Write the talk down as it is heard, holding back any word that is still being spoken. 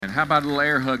How about a little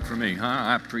air hug for me, huh?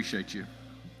 I appreciate you.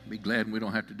 Be glad we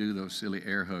don't have to do those silly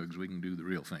air hugs. We can do the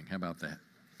real thing. How about that?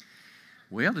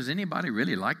 Well, does anybody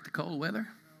really like the cold weather?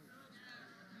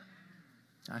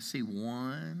 I see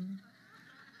 1,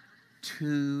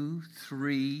 2,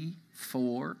 3,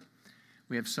 4.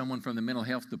 We have someone from the mental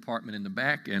health department in the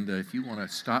back, and if you want to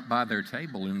stop by their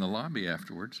table in the lobby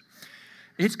afterwards.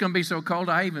 It's going to be so cold,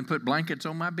 I even put blankets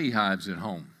on my beehives at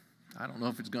home. I don't know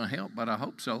if it's going to help, but I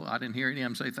hope so. I didn't hear any of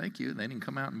them say thank you. They didn't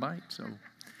come out and bite, so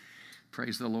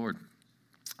praise the Lord.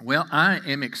 Well, I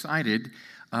am excited.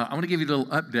 I want to give you a little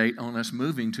update on us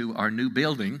moving to our new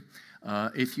building.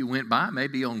 If you went by,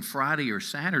 maybe on Friday or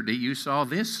Saturday, you saw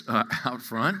this out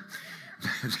front.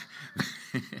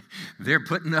 They're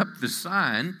putting up the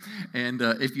sign, and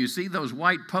if you see those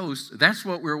white posts, that's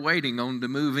what we're waiting on to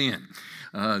move in.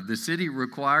 The city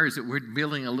requires that we're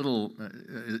building a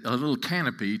little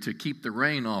canopy to keep the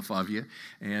rain off of you,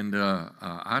 and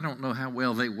I don't know how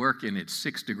well they work in it's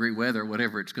 6-degree weather,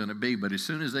 whatever it's going to be, but as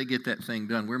soon as they get that thing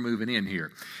done, we're moving in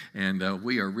here, and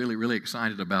we are really, really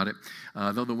excited about it.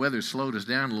 Though the weather slowed us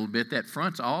down a little bit, that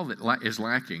front's all that is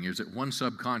lacking. Is that one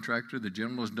subcontractor, the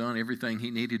general, has done everything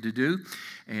he needed to do,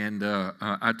 and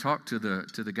I talked to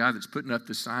the guy that's putting up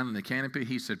the sign and the canopy.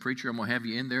 He said, "Preacher, I'm going to have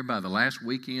you in there by the last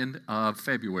weekend of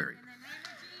February."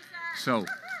 So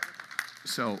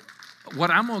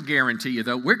what I'm going to guarantee you,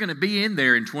 though, we're going to be in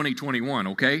there in 2021,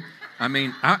 okay? I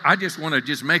mean, I just want to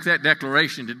just make that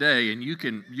declaration today, and you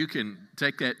can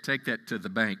take that to the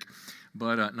bank.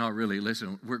 But no, really,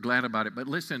 listen, we're glad about it. But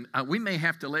listen, we may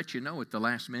have to let you know at the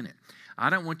last minute. I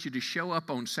don't want you to show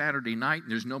up on Saturday night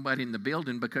and there's nobody in the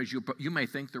building because you may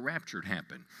think the rapture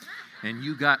happened and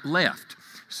you got left.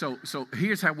 So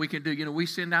here's how we can do. We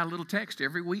send out a little text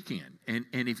every weekend. And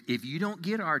if you don't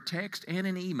get our text and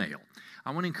an email,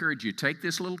 I want to encourage you, take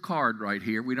this little card right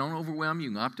here. We don't overwhelm you.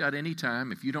 You can opt out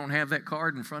anytime. If you don't have that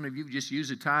card in front of you, just use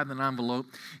a tithe envelope.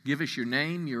 Give us your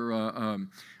name,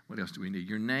 what else do we need?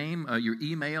 Your name, your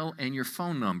email, and your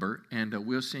phone number, and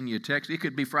we'll send you a text. It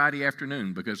could be Friday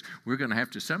afternoon because we're going to have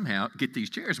to somehow get these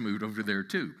chairs moved over there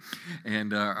too.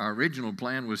 And our original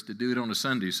plan was to do it on a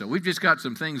Sunday. So we've just got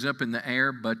some things up in the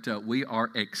air, but we are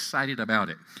excited about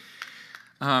it.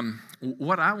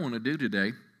 What I want to do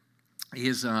today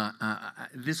is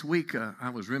this week I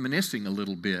was reminiscing a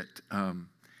little bit.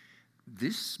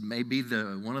 This may be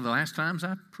one of the last times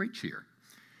I preach here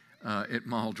at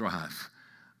Mall Drive.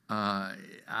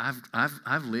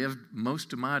 I've lived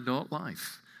most of my adult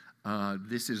life.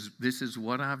 This is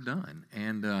what I've done,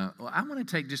 and I want to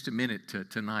take just a minute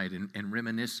tonight and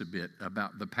reminisce a bit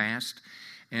about the past.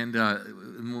 And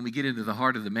when we get into the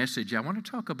heart of the message, I want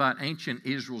to talk about ancient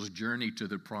Israel's journey to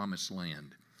the Promised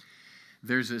Land.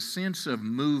 There's a sense of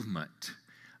movement.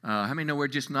 How many know we're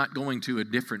just not going to a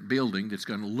different building that's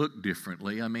going to look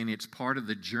differently? I mean, it's part of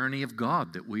the journey of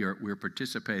God that we're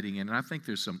participating in, and I think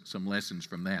there's some lessons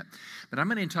from that. But I'm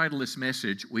going to entitle this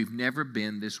message, "We've Never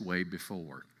Been This Way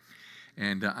Before."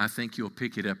 And I think you'll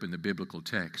pick it up in the biblical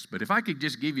text. But if I could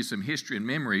just give you some history and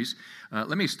memories,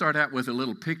 let me start out with a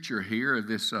little picture here of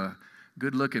this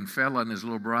good-looking fella and his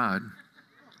little bride.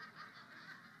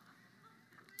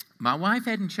 My wife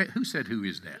hadn't checked. Who said, "Who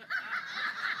is that"?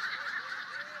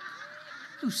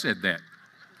 Who said that?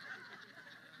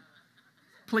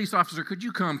 Police officer, could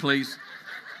you come, please?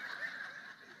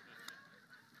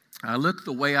 I look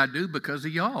the way I do because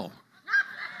of y'all.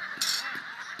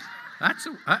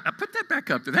 I put that back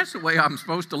up there. That's the way I'm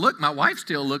supposed to look. My wife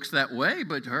still looks that way,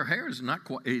 but her hair is not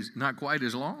quite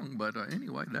as long. But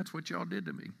anyway, that's what y'all did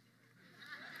to me.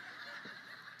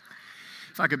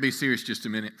 If I could be serious just a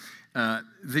minute.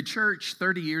 The church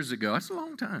 30 years ago, that's a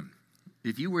long time.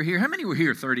 If you were here, how many were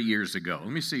here 30 years ago?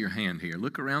 Let me see your hand here.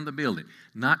 Look around the building.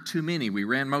 Not too many. We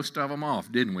ran most of them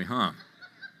off, didn't we, huh?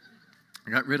 I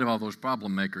got rid of all those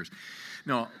problem makers.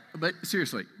 No, but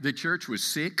seriously, the church was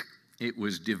sick. It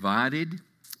was divided.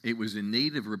 It was in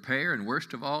need of repair. And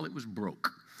worst of all, it was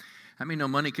broke. How many know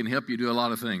money can help you do a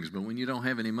lot of things, but when you don't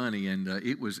have any money, and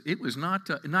it was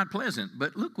not pleasant.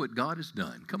 But look what God has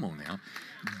done. Come on now.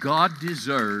 God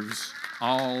deserves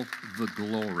all the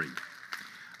glory.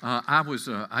 I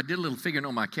did a little figuring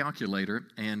on my calculator,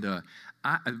 and the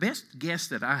best guess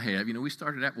that I have, we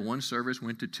started out with one service,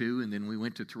 went to 2, and then we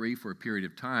went to 3 for a period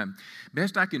of time.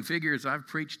 Best I can figure is I've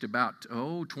preached about,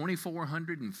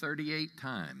 2,438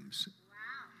 times.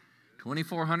 Wow.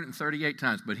 2,438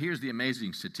 times. But here's the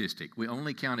amazing statistic. We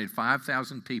only counted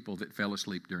 5,000 people that fell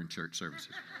asleep during church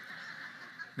services.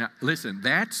 Now, listen,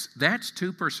 that's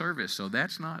 2 per service, so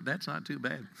that's not too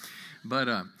bad.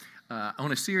 But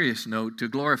on a serious note, to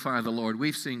glorify the Lord,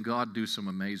 we've seen God do some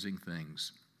amazing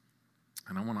things,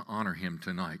 and I want to honor Him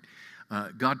tonight.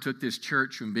 God took this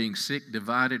church from being sick,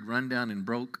 divided, run down, and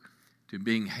broke to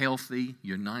being healthy,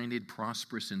 united,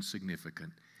 prosperous, and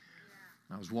significant.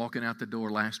 I was walking out the door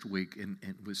last week and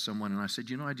with someone, and I said,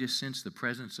 I just sense the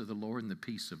presence of the Lord and the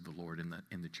peace of the Lord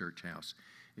in the church house.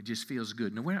 It just feels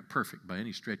good. Now, we're not perfect by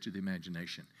any stretch of the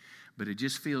imagination, but it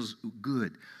just feels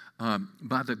good.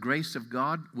 By the grace of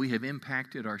God, we have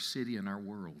impacted our city and our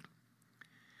world.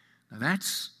 Now,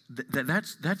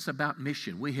 that's about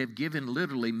mission. We have given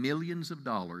literally millions of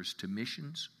dollars to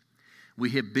missions. We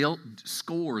have built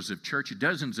scores of churches,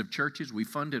 dozens of churches. We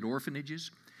funded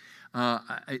orphanages.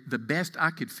 The best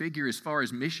I could figure as far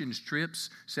as missions trips,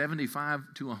 75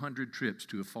 to 100 trips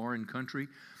to a foreign country,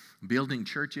 building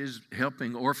churches,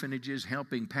 helping orphanages,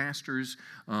 helping pastors,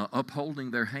 upholding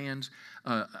their hands.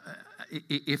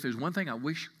 If there's one thing I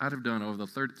wish I'd have done over the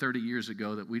 30 years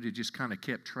ago that we'd have just kind of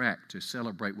kept track to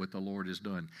celebrate what the Lord has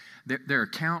done. There are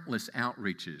countless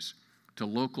outreaches to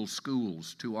local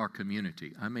schools, to our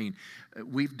community. I mean,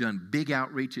 we've done big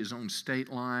outreaches on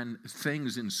state line,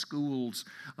 things in schools,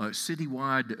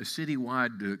 citywide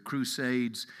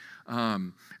crusades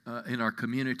in our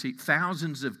community.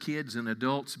 Thousands of kids and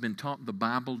adults have been taught the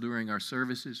Bible during our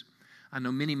services. I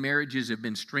know many marriages have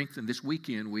been strengthened. This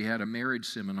weekend we had a marriage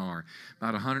seminar.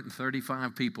 About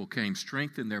 135 people came,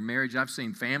 strengthened their marriage. I've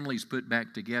seen families put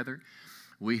back together.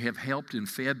 We have helped and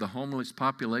fed the homeless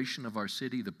population of our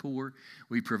city, the poor.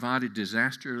 We provided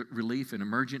disaster relief in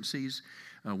emergencies.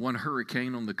 One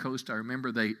hurricane on the coast, I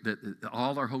remember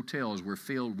all our hotels were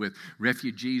filled with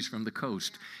refugees from the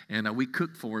coast. And we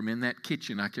cooked for them in that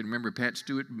kitchen. I can remember Pat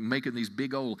Stewart making these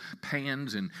big old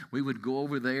pans, and we would go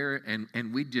over there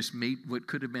and we'd just meet what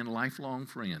could have been lifelong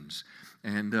friends.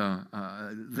 And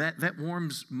that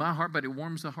warms my heart, but it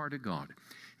warms the heart of God.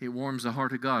 It warms the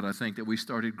heart of God, I think, that we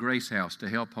started Grace House to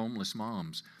help homeless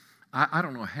moms. I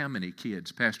don't know how many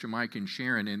kids Pastor Mike and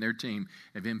Sharon and their team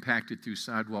have impacted through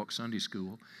Sidewalk Sunday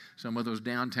School. Some of those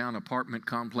downtown apartment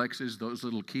complexes, those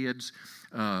little kids,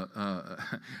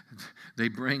 they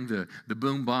bring the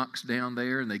boom box down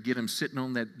there and they get them sitting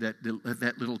on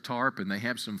that little tarp and they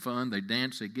have some fun. They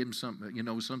dance. They give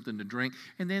them something to drink,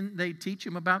 and then they teach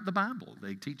them about the Bible.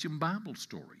 They teach them Bible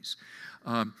stories.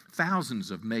 Thousands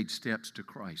have made steps to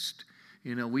Christ.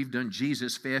 We've done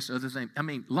Jesus Fest, other things. I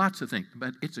mean, lots of things,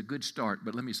 but it's a good start.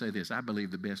 But let me say this. I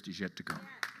believe the best is yet to come.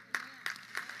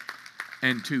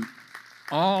 And to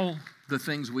all the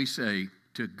things we say,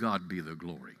 to God be the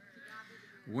glory.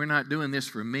 We're not doing this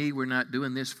for me. We're not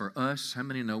doing this for us. How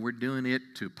many know we're doing it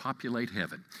to populate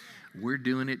heaven? We're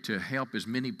doing it to help as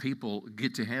many people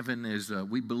get to heaven as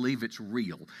we believe it's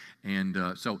real. And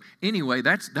so anyway,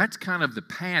 that's kind of the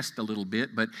past a little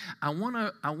bit, but I want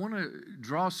to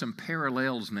draw some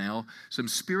parallels now, some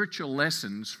spiritual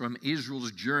lessons from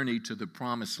Israel's journey to the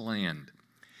promised land.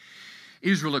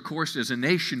 Israel, of course, as a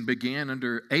nation began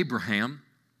under Abraham.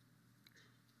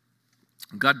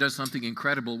 God does something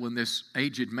incredible when this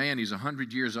aged man, he's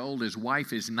 100 years old, his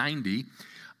wife is 90.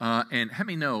 And how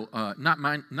many know, not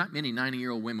many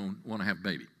 90-year-old women want to have a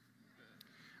baby.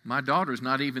 My daughter's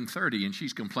not even 30, and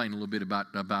she's complaining a little bit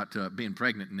about being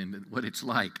pregnant and what it's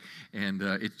like, and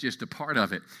it's just a part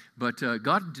of it. But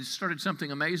God started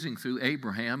something amazing through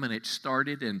Abraham, and it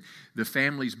started, and the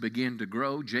families began to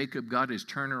grow. Jacob got his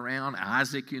turnaround.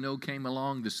 Isaac, came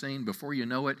along the scene. Before you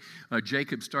know it,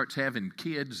 Jacob starts having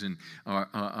kids, and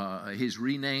he's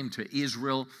renamed to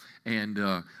Israel. And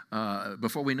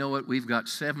before we know it, we've got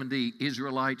 70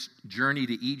 Israelites journey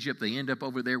to Egypt. They end up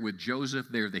over there with Joseph.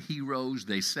 They're the heroes.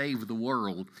 They save the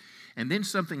world. And then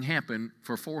something happened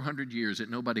for 400 years that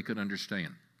nobody could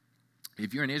understand.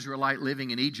 If you're an Israelite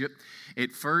living in Egypt,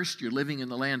 at first you're living in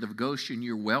the land of Goshen,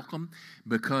 you're welcome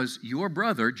because your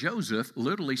brother Joseph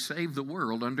literally saved the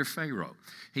world under Pharaoh.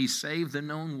 He saved the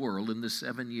known world in the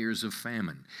 7 years of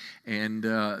famine. And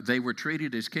they were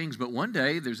treated as kings. But one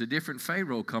day there's a different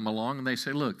Pharaoh come along and they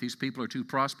say, look, these people are too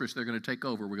prosperous. They're going to take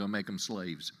over. We're going to make them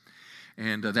slaves.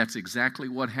 And that's exactly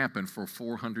what happened for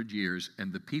 400 years.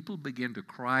 And the people began to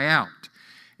cry out.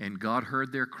 And God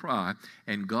heard their cry,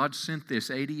 and God sent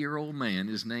this 80-year-old man.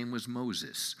 His name was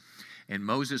Moses. And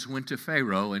Moses went to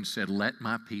Pharaoh and said, let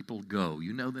my people go.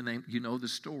 You know the name, you know the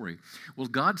story. Well,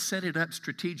 God set it up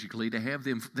strategically to have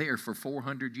them there for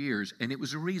 400 years, and it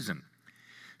was a reason.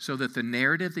 So that the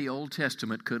narrative of the Old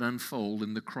Testament could unfold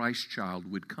and the Christ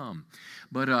child would come.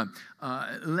 But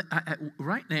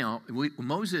right now,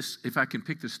 Moses, if I can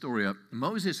pick the story up,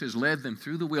 Moses has led them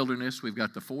through the wilderness. We've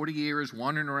got the 40 years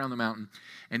wandering around the mountain.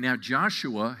 And now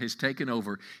Joshua has taken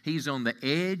over. He's on the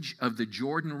edge of the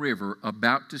Jordan River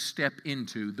about to step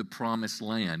into the promised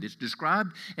land. It's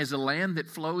described as a land that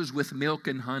flows with milk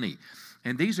and honey.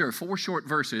 And these are 4 short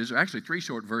verses, or actually 3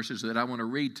 short verses that I want to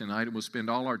read tonight, and we'll spend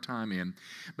all our time in.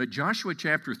 But Joshua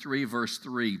chapter 3, verse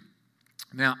 3.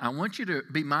 Now, I want you to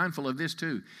be mindful of this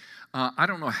too. I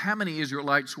don't know how many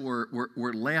Israelites were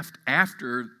left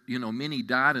after, many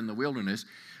died in the wilderness,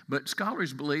 but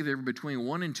scholars believe there were between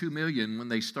 1 and 2 million when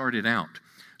they started out.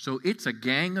 So it's a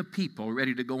gang of people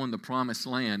ready to go in the promised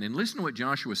land. And listen to what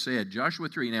Joshua said. Joshua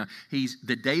 3, now, he's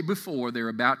the day before they're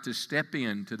about to step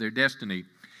into their destiny.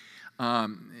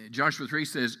 Joshua 3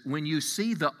 says, when you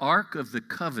see the Ark of the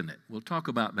Covenant, we'll talk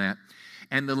about that,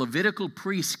 and the Levitical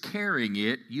priests carrying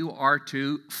it, you are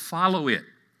to follow it.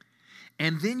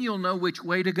 And then you'll know which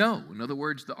way to go. In other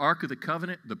words, the Ark of the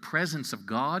Covenant, the presence of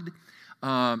God,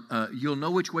 you'll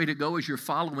know which way to go as you're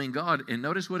following God. And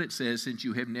notice what it says, since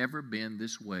you have never been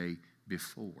this way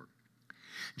before.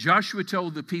 Joshua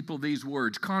told the people these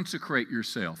words, consecrate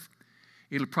yourself.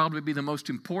 It'll probably be the most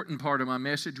important part of my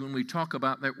message when we talk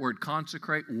about that word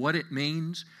consecrate, what it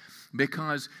means,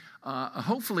 because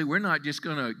hopefully we're not just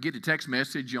going to get a text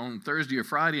message on Thursday or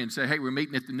Friday and say, hey, we're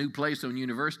meeting at the new place on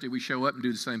University. We show up and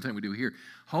do the same thing we do here.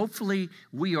 Hopefully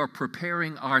we are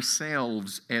preparing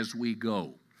ourselves as we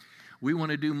go. We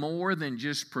want to do more than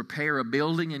just prepare a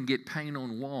building and get paint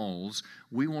on walls.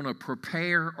 We want to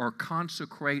prepare or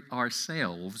consecrate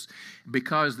ourselves,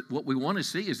 because what we want to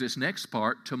see is this next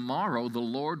part. Tomorrow the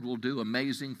Lord will do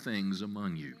amazing things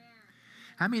among you.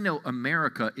 How many know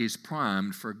America is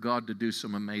primed for God to do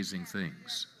some amazing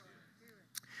things?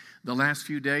 The last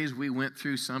few days we went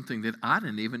through something that I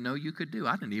didn't even know you could do.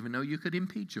 I didn't even know you could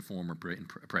impeach a former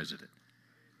president.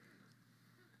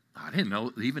 I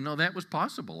didn't even know that was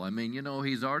possible. I mean,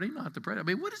 he's already not the president.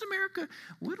 I mean, what is America?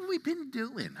 What have we been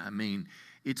doing? I mean,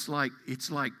 it's like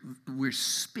we're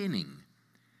spinning,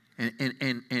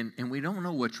 and we don't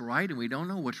know what's right and we don't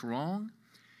know what's wrong.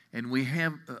 And we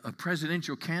have a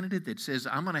presidential candidate that says,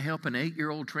 I'm going to help an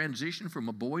 8-year-old transition from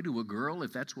a boy to a girl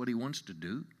if that's what he wants to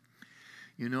do.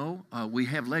 We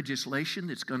have legislation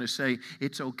that's going to say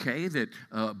it's okay that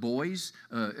boys,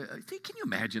 can you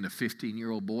imagine a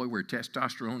 15-year-old boy where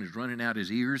testosterone is running out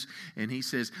his ears and he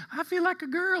says, I feel like a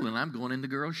girl and I'm going in the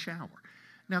girl's shower.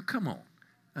 Now, come on.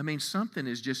 I mean, something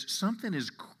has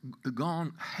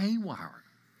gone haywire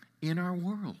in our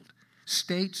world.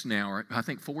 States now, I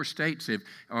think 4 states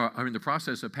are in the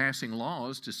process of passing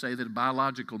laws to say that a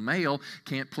biological male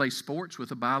can't play sports with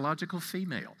a biological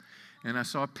female. And I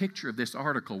saw a picture of this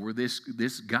article where this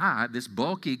guy, this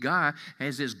bulky guy,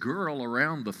 has this girl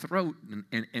around the throat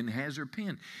and has her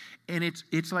pinned. And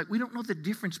it's like we don't know the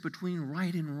difference between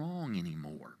right and wrong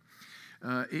anymore.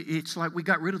 It's like we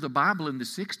got rid of the Bible in the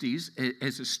 60s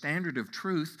as a standard of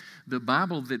truth, the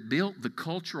Bible that built the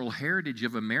cultural heritage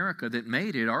of America, that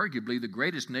made it arguably the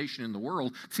greatest nation in the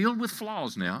world, filled with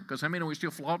flaws now, because how many know we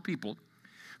still flawed people?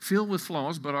 Filled with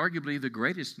flaws, but arguably the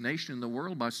greatest nation in the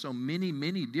world by so many,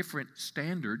 many different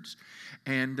standards.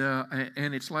 And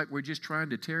it's like we're just trying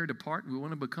to tear it apart. We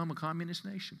want to become a communist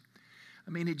nation.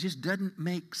 I mean, it just doesn't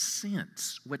make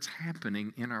sense what's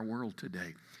happening in our world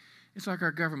today. It's like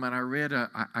our government. I read,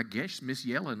 I guess Miss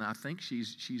Yellen, I think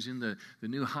she's in the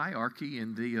new hierarchy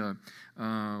in the,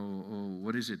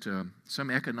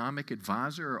 some economic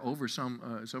advisor or over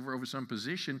some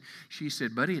position. She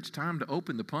said, buddy, it's time to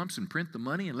open the pumps and print the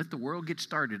money and let the world get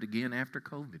started again after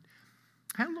COVID.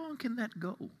 How long can that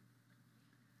go? I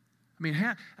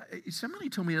mean, somebody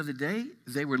told me the other day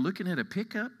they were looking at a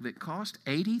pickup that cost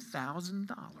 $80,000.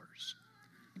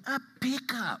 A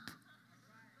pickup.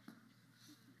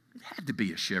 It had to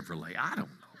be a Chevrolet. I don't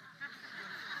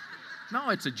know. No,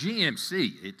 it's a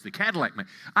GMC. It's the Cadillac.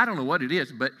 I don't know what it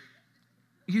is, but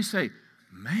you say,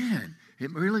 man,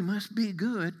 it really must be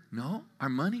good. No, our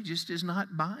money just is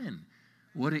not buying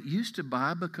what it used to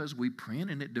buy because we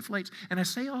print and it deflates. And I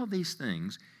say all these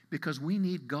things because we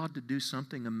need God to do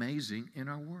something amazing in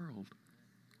our world.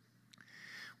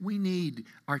 We need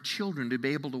our children to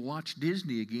be able to watch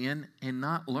Disney again and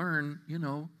not learn,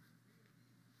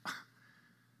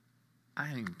 I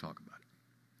ain't even talk about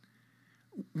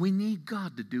it. We need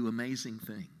God to do amazing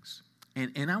things.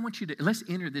 And I want you to, let's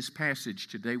enter this passage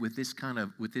today with this kind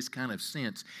of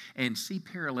sense and see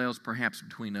parallels perhaps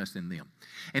between us and them.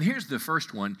 And here's the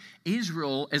first one.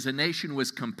 Israel as a nation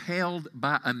was compelled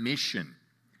by a mission.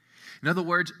 In other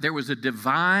words, there was a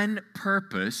divine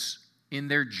purpose in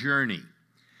their journey.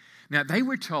 Now, they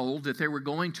were told that they were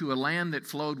going to a land that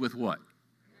flowed with what?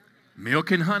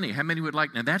 Milk and honey. How many would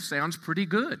like? Now, that sounds pretty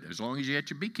good, as long as you had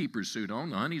your beekeeper's suit on.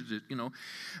 The honey's,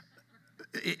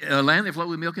 A land that flowed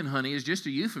with milk and honey is just a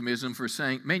euphemism for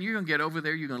saying, man, you're going to get over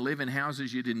there, you're going to live in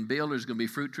houses you didn't build, there's going to be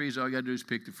fruit trees, all you got to do is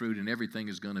pick the fruit and everything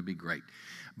is going to be great.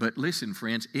 But listen,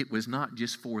 friends, it was not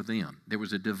just for them. There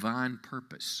was a divine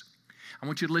purpose. I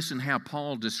want you to listen how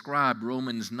Paul described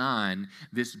Romans 9,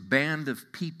 this band of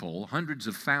people, hundreds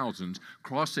of thousands,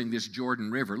 crossing this Jordan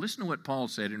River. Listen to what Paul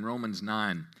said in Romans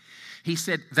 9. He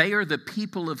said, they are the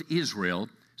people of Israel,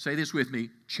 say this with me,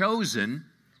 chosen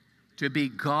to be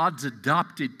God's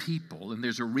adopted people, and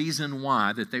there's a reason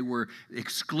why, that they were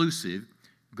exclusive.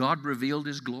 God revealed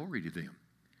His glory to them.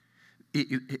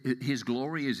 His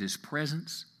glory is His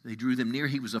presence. They drew them near.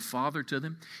 He was a father to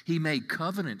them. He made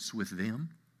covenants with them.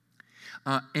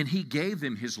 And He gave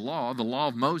them His law, the law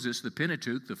of Moses, the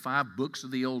Pentateuch, the 5 books of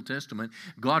the Old Testament.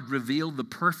 God revealed the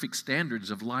perfect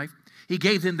standards of life. He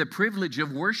gave them the privilege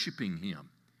of worshiping Him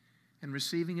and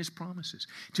receiving His promises.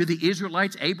 To the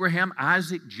Israelites, Abraham,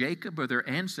 Isaac, Jacob are their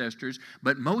ancestors,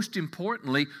 but most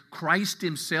importantly, Christ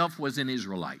Himself was an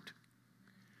Israelite.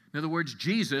 In other words,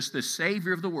 Jesus, the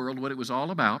Savior of the world, what it was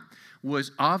all about, was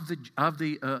of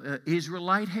the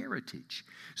Israelite heritage.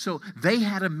 So they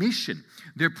had a mission.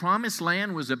 Their promised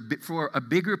land was for a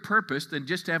bigger purpose than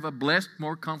just to have a blessed,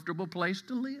 more comfortable place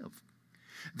to live.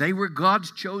 They were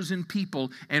God's chosen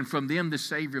people, and from them the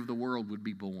Savior of the world would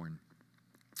be born.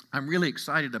 I'm really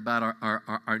excited about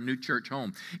our new church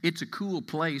home. It's a cool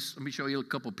place. Let me show you a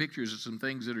couple pictures of some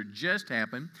things that are just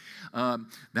happened.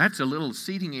 That's a little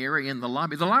seating area in the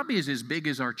lobby. The lobby is as big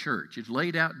as our church. It's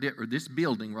laid out, or this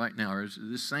building right now, or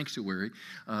this sanctuary.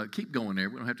 Keep going there.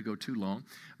 We don't have to go too long.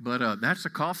 But that's a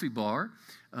coffee bar.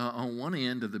 On one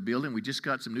end of the building. We just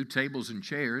got some new tables and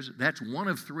chairs. That's one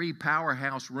of 3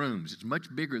 powerhouse rooms. It's much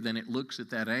bigger than it looks at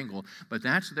that angle, but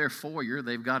that's their foyer.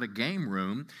 They've got a game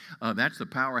room. That's the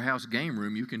powerhouse game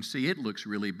room. You can see it looks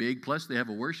really big, plus they have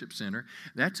a worship center.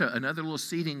 That's another little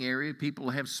seating area. People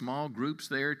have small groups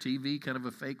there, TV, kind of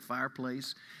a fake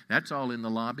fireplace. That's all in the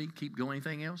lobby. Keep going.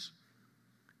 Anything else?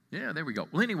 Yeah, there we go.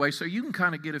 Well, anyway, so you can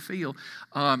kind of get a feel.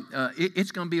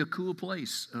 It's going to be a cool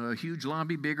place. Huge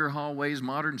lobby, bigger hallways,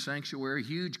 modern sanctuary,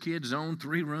 huge kids zone,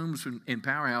 3 rooms in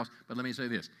Powerhouse. But let me say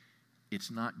this.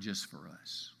 It's not just for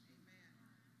us.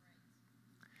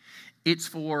 It's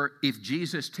for, if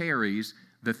Jesus tarries,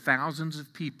 the thousands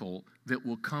of people that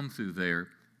will come through there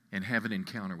and have an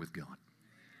encounter with God.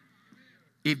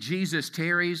 If Jesus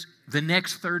tarries, the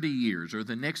next 30 years or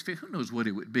the next 50, who knows what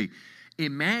it would be.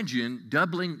 Imagine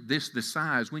doubling the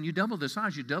size. When you double the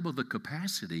size, you double the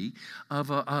capacity of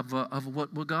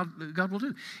what God will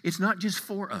do. It's not just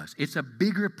for us. It's a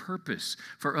bigger purpose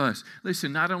for us.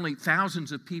 Listen, not only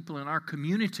thousands of people in our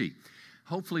community,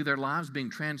 hopefully their lives being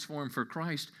transformed for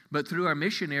Christ, but through our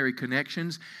missionary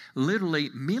connections, literally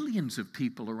millions of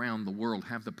people around the world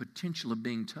have the potential of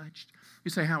being touched.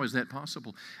 You say, how is that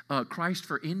possible? Christ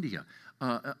for India.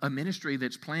 A ministry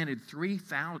that's planted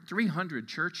 300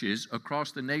 churches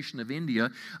across the nation of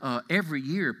India every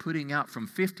year, putting out from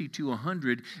 50 to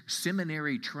 100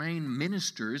 seminary-trained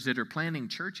ministers that are planting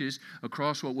churches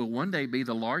across what will one day be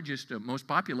the largest, most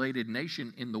populated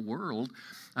nation in the world.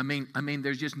 I mean,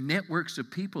 there's just networks of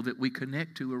people that we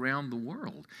connect to around the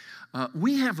world.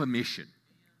 We have a mission.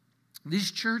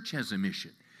 This church has a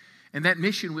mission. And that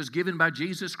mission was given by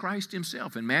Jesus Christ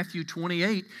Himself. In Matthew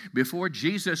 28, before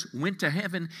Jesus went to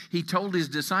heaven, He told His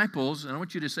disciples, and I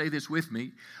want you to say this with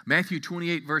me, Matthew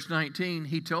 28, verse 19,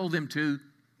 He told them to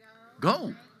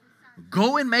go.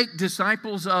 Go and make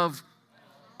disciples of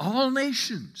all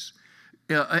nations.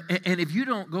 And if you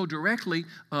don't go directly,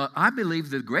 I believe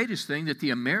the greatest thing that the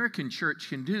American church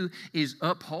can do is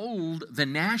uphold the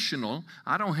national.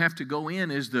 I don't have to go in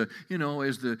as the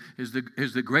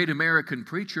great American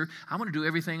preacher. I want to do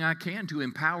everything I can to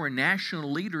empower national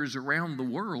leaders around the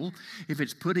world. If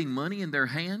it's putting money in their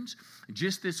hands,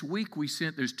 just this week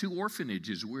there's 2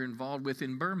 orphanages we're involved with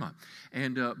in Burma.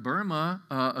 And Burma,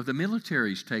 the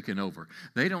military's taken over.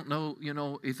 They don't know,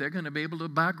 if they're going to be able to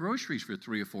buy groceries for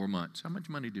 3 or 4 months. How much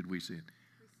money did we send?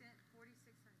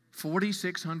 We sent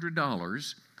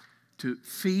 $4,600 to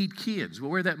feed kids. Well,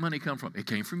 where'd that money come from? It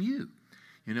came from you.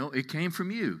 It came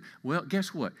from you. Well,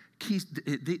 guess what?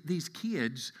 These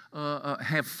kids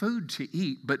have food to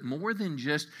eat, but more than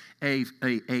just a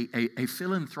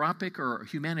philanthropic or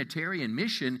humanitarian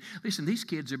mission. Listen, these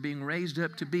kids are being raised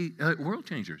up to be world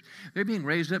changers. They're being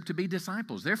raised up to be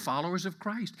disciples. They're followers of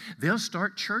Christ. They'll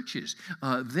start churches.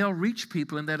 They'll reach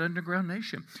people in that underground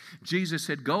nation. Jesus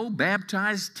said, go,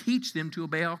 baptize, teach them to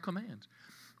obey all commands.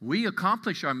 We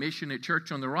accomplish our mission at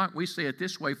Church on the Rock. We say it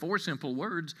this way, 4 simple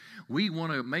words. We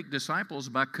want to make disciples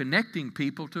by connecting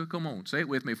people to, come on, say it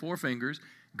with me, 4 fingers,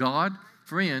 God,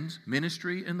 friends,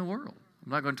 ministry, and the world.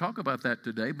 I'm not going to talk about that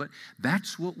today, but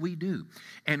that's what we do.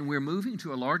 And we're moving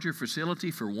to a larger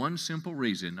facility for one simple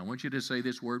reason. I want you to say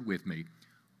this word with me: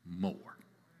 more.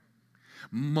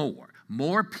 More.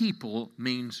 More people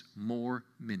means more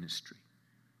ministry.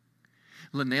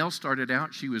 Linnell started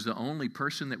out, she was the only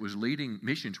person that was leading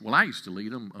missions. Well, I used to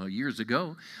lead them years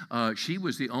ago. She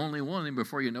was the only one. And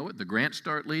before you know it, the Grants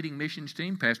start leading missions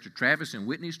team. Pastor Travis and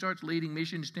Whitney starts leading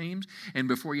missions teams. And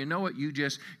before you know it, you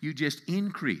just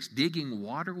increase. Digging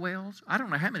water wells. I don't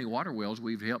know how many water wells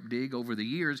we've helped dig over the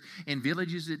years in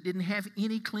villages that didn't have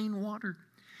any clean water.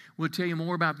 We'll tell you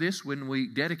more about this when we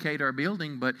dedicate our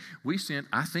building, but we sent,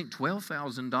 I think,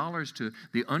 $12,000 to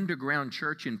the underground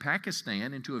church in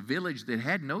Pakistan, into a village that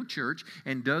had no church,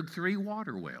 and dug 3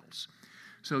 water wells.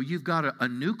 So you've got a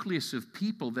nucleus of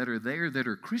people that are there that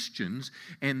are Christians,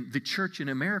 and the church in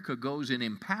America goes and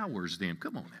empowers them.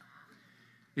 Come on now.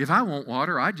 If I want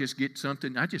water, I just get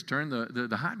something, I just turn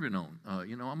the hydrant on. I'm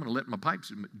going to let my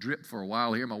pipes drip for a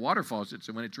while here, my water faucets,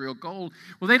 and when it's real cold,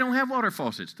 well, they don't have water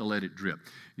faucets to let it drip.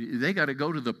 They got to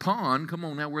go to the pond, come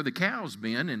on now, where the cows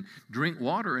been, and drink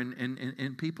water,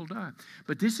 and people die.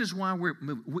 But this is why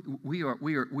we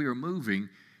are moving,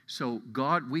 so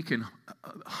God, we can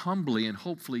humbly and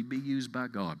hopefully be used by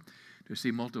God to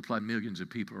see multiplied millions of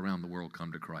people around the world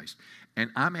come to Christ.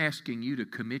 And I'm asking you to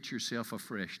commit yourself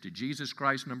afresh to Jesus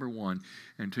Christ, number one,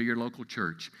 and to your local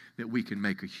church, that we can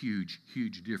make a huge,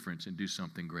 huge difference and do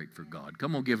something great for God.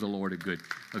 Come on, give the Lord a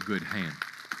good hand.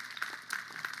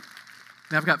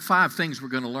 Now, I've got 5 things we're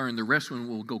going to learn. The rest one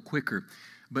will go quicker.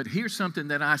 But here's something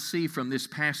that I see from this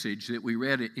passage that we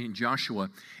read in Joshua.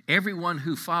 Everyone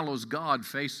who follows God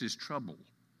faces trouble.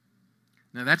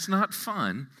 Now, that's not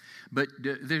fun, but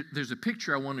there's a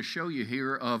picture I want to show you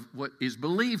here of what is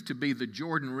believed to be the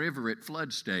Jordan River at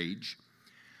flood stage.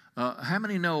 How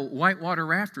many know whitewater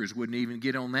rafters wouldn't even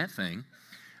get on that thing?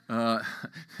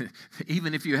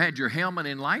 Even if you had your helmet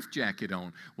and life jacket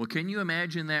on. Well, can you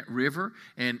imagine that river?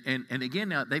 And again,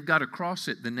 now they've got to cross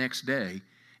it the next day.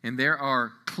 And there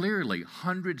are clearly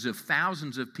hundreds of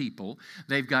thousands of people.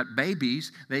 They've got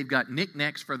babies. They've got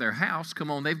knickknacks for their house.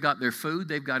 Come on, they've got their food.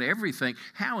 They've got everything.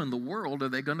 How in the world are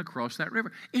they going to cross that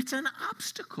river? It's an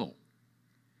obstacle.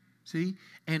 See?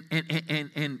 And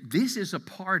this is a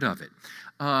part of it.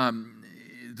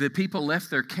 The people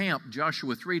left their camp,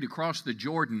 Joshua 3, to cross the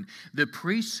Jordan. The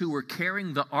priests who were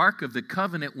carrying the Ark of the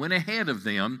Covenant went ahead of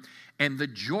them, and the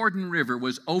Jordan River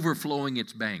was overflowing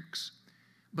its banks.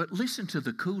 But listen to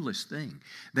the coolest thing.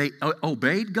 They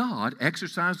obeyed God,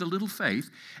 exercised a little faith.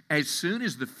 As soon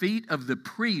as the feet of the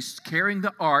priests carrying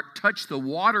the ark touched the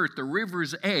water at the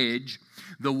river's edge,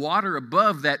 the water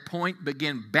above that point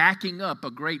began backing up a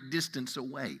great distance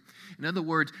away. In other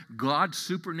words, God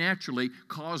supernaturally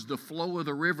caused the flow of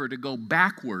the river to go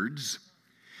backwards,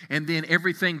 and then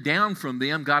everything down from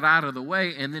them got out of the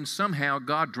way, and then somehow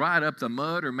God dried up the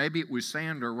mud, or maybe it was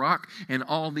sand or rock, and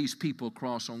all these people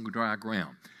cross on dry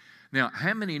ground. Now,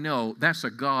 how many know that's a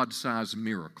God-sized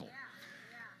miracle?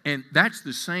 And that's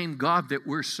the same God that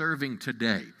we're serving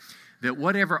today. That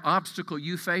whatever obstacle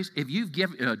you face, if you've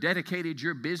dedicated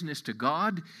your business to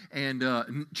God,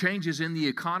 and changes in the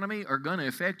economy are going to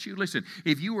affect you. Listen,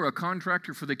 if you were a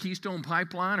contractor for the Keystone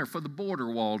Pipeline or for the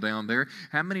border wall down there,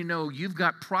 how many know you've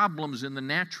got problems in the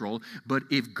natural, but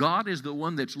if God is the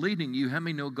one that's leading you, how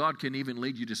many know God can even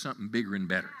lead you to something bigger and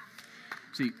better?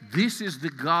 See, this is the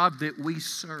God that we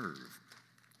serve.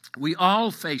 We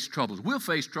all face troubles. We'll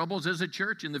face troubles as a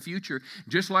church in the future,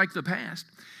 just like the past.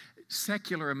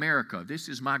 Secular America, this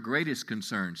is my greatest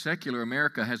concern. Secular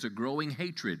America has a growing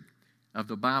hatred of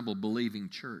the Bible-believing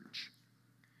church.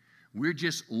 We're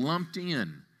just lumped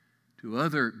in to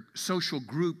other social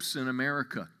groups in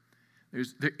America.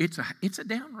 It's a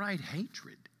downright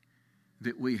hatred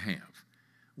that we have.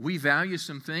 We value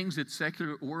some things that the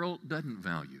secular world doesn't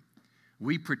value.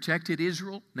 We protected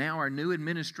Israel. Now our new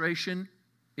administration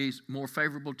is more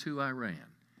favorable to Iran.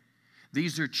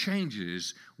 These are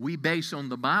changes we base on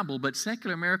the Bible, but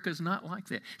secular America is not like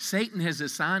that. Satan has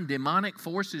assigned demonic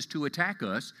forces to attack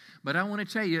us, but I want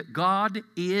to tell you, God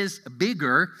is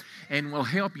bigger and will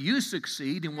help you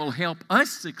succeed and will help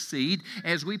us succeed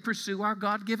as we pursue our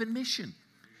God-given mission.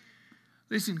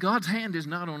 Listen, God's hand is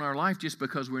not on our life just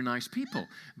because we're nice people.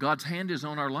 God's hand is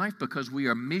on our life because we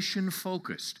are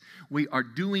mission-focused. We are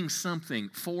doing something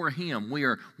for Him. We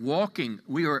are walking.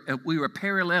 We are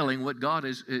paralleling what God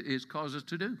has caused us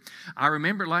to do. I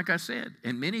remember, like I said,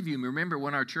 and many of you remember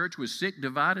when our church was sick,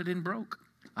 divided, and broke.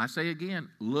 I say again,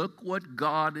 look what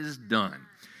God has done.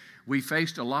 We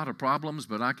faced a lot of problems,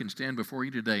 but I can stand before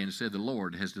you today and say the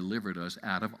Lord has delivered us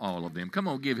out of all of them. Come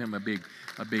on, give Him a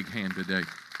big hand today.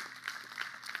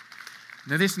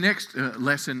 Now, this next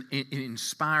lesson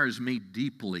inspires me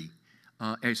deeply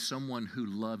as someone who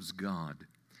loves God.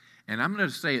 And I'm going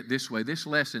to say it this way. This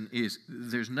lesson is,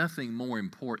 there's nothing more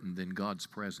important than God's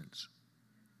presence.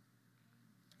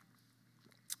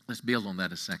 Let's build on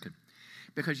that a second.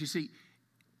 Because you see,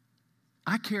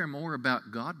 I care more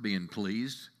about God being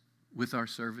pleased with our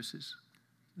services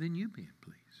than you being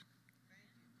pleased.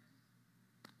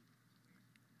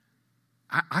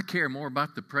 I care more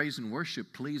about the praise and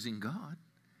worship pleasing God,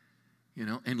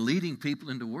 and leading people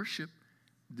into worship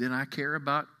than I care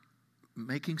about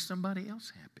making somebody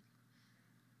else happy.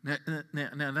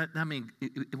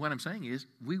 What I'm saying is,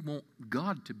 we want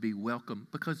God to be welcome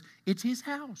because it's His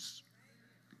house.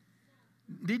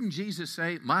 Didn't Jesus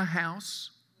say, my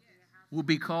house will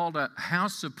be called a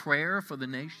house of prayer for the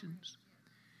nations?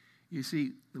 You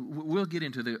see, we'll get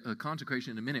into the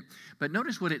consecration in a minute. But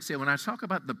notice what it said. When I talk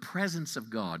about the presence of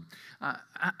God,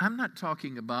 I'm not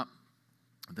talking about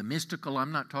the mystical.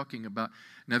 I'm not talking about...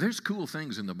 Now, there's cool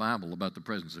things in the Bible about the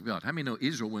presence of God. How many know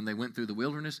Israel, when they went through the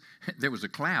wilderness, there was a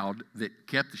cloud that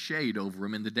kept the shade over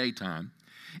them in the daytime.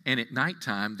 And at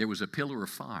nighttime, there was a pillar of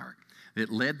fire that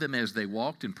led them as they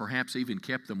walked and perhaps even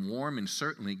kept them warm and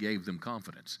certainly gave them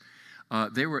confidence.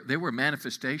 There were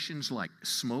manifestations like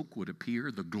smoke would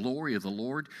appear. The glory of the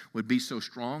Lord would be so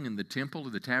strong in the temple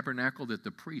of the tabernacle that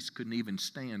the priests couldn't even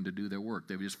stand to do their work.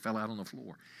 They just fell out on the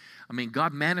floor. I mean,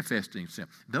 God manifesting Himself.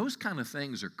 Those kind of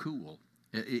things are cool,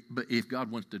 but if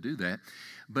God wants to do that.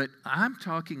 But I'm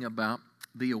talking about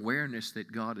the awareness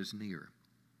that God is near.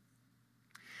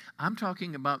 I'm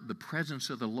talking about the presence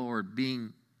of the Lord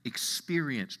being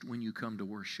experienced when you come to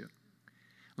worship.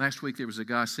 Last week there was a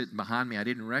guy sitting behind me. I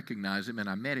didn't recognize him, and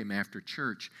I met him after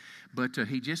church. But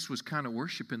he just was kind of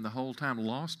worshiping the whole time,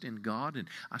 lost in God. And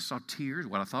I saw tears,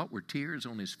 what I thought were tears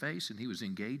on his face, and he was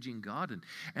engaging God. And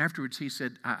afterwards he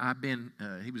said,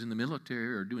 he was in the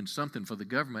military or doing something for the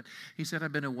government. He said,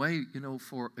 I've been away,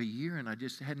 for a year, and I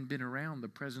just hadn't been around the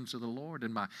presence of the Lord.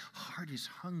 And my heart is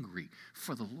hungry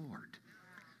for the Lord.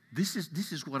 This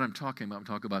is what I'm talking about. I'm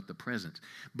talking about the presence.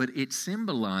 But it's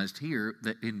symbolized here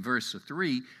that in verse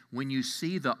 3, when you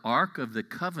see the Ark of the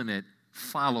Covenant,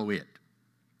 follow it.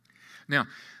 Now,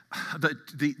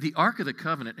 the Ark of the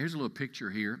Covenant, here's a little picture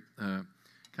here,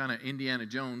 kind of Indiana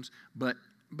Jones, but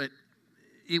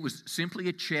it was simply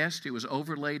a chest. It was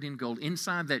overlaid in gold.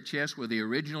 Inside that chest were the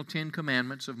original 10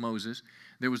 commandments of Moses.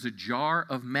 There was a jar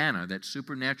of manna, that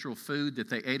supernatural food that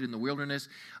they ate in the wilderness.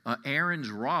 Aaron's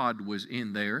rod was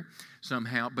in there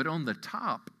somehow. But on the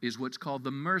top is what's called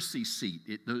the mercy seat.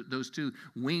 Those two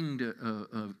winged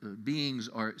beings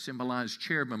are symbolized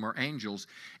cherubim or angels.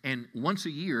 And once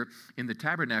a year in the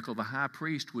tabernacle, the high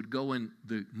priest would go in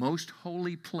the most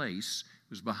holy place.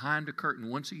 It was behind a curtain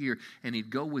once a year, and he'd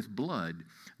go with blood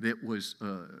that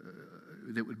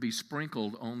would be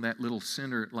sprinkled on that little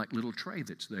center, like little tray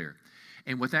that's there.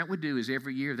 And what that would do is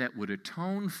every year that would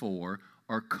atone for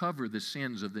or cover the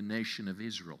sins of the nation of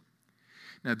Israel.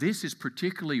 Now, this is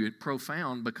particularly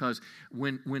profound because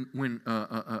when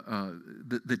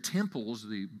the temples,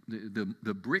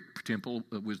 the brick temple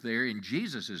was there in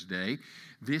Jesus' day,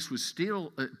 this was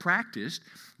still practiced.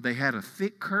 They had a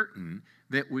thick curtain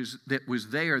that was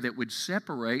there that would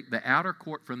separate the outer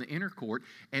court from the inner court.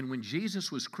 And when Jesus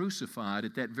was crucified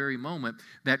at that very moment,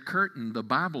 that curtain, the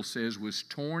Bible says, was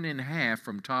torn in half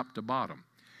from top to bottom.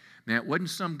 Now, it wasn't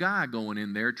some guy going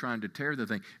in there trying to tear the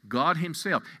thing. God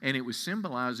Himself. And it was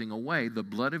symbolizing a way. The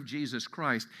blood of Jesus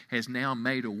Christ has now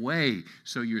made a way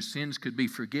so your sins could be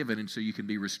forgiven and so you can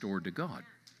be restored to God.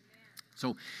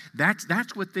 So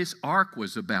that's what this ark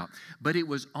was about. But it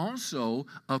was also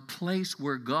a place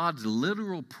where God's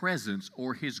literal presence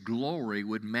or His glory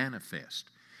would manifest.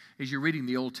 As you're reading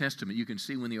the Old Testament, you can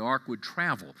see when the ark would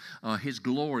travel, His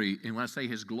glory, and when I say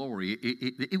His glory,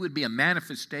 it would be a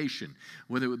manifestation,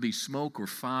 whether it would be smoke or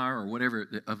fire or whatever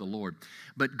of the Lord.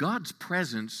 But God's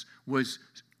presence was,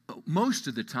 most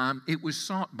of the time, it was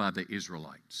sought by the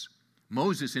Israelites.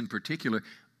 Moses in particular,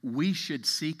 we should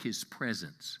seek His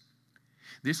presence.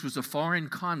 This was a foreign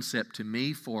concept to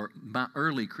me for my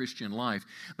early Christian life.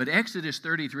 But Exodus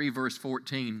 33, verse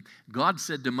 14, God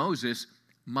said to Moses,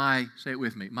 say it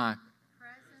with me, my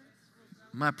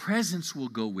presence will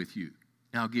go with you,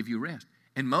 and I'll give you rest.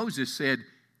 And Moses said,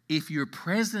 if your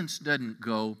presence doesn't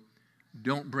go,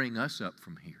 don't bring us up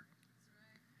from here.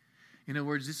 In other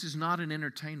words, this is not an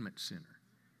entertainment center.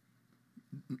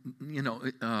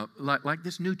 Like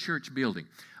this new church building.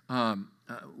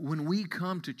 When we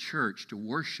come to church to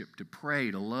worship, to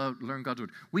pray, to love, learn God's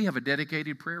Word, we have a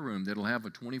dedicated prayer room that'll have a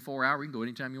 24-hour, you can go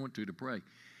anytime you want to pray.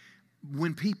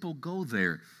 when people go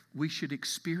there, we should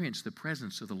experience the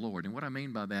presence of the Lord. And what I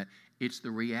mean by that, it's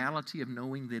the reality of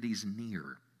knowing that He's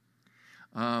near.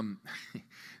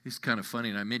 It's kind of funny,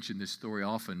 and I mention this story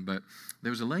often, but there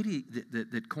was a lady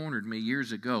that cornered me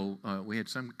years ago. We had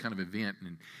some kind of event,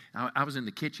 and I was in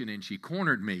the kitchen, and she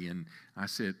cornered me, and I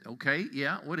said, okay,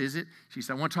 yeah, what is it? She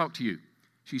said, I want to talk to you.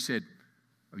 She said,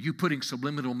 are you putting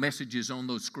subliminal messages on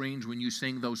those screens when you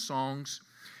sing those songs?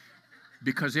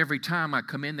 Because every time I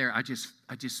come in there, I just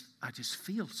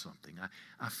feel something.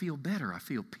 I feel better. I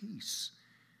feel peace.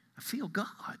 I feel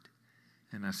God.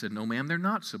 And I said, no, ma'am, they're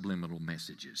not subliminal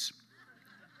messages.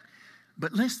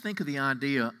 But let's think of the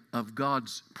idea of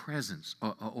God's presence,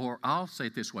 or I'll say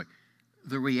it this way,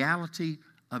 the reality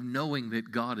of knowing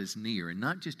that God is near, and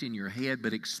not just in your head,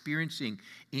 but experiencing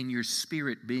in your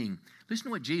spirit being. Listen to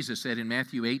what Jesus said in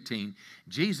Matthew 18.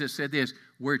 Jesus said this,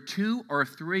 where 2 or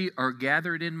 3 are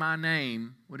gathered in my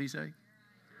name, what did He say?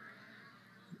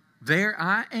 There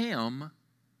I am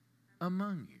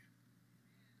among you.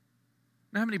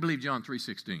 Now, how many believe John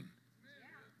 3:16?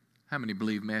 How many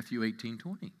believe Matthew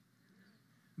 18:20?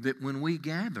 That when we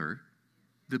gather,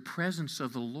 the presence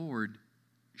of the Lord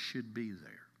should be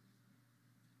there.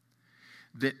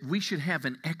 That we should have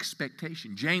an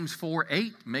expectation. James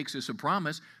 4:8 makes us a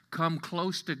promise. Come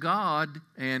close to God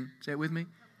and, say it with me.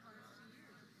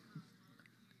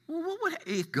 Well,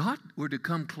 if God were to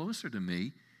come closer to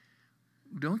me,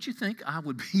 don't you think I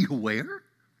would be aware?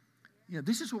 Yeah,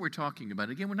 this is what we're talking about.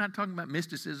 Again, we're not talking about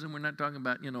mysticism. We're not talking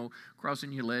about,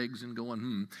 crossing your legs and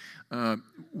going,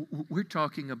 We're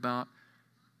talking about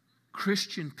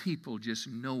Christian people just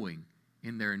knowing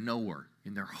in their knower,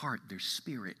 in their heart, their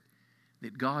spirit,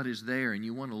 that God is there, and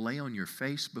you want to lay on your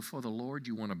face before the Lord.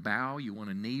 You want to bow. You want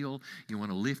to kneel. You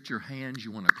want to lift your hands.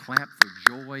 You want to clap for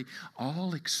joy.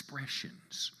 All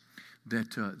expressions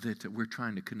that we're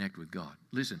trying to connect with God.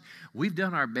 Listen, we've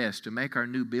done our best to make our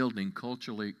new building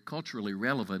culturally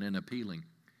relevant and appealing.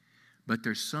 But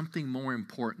there's something more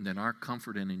important than our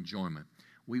comfort and enjoyment.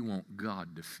 We want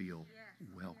God to feel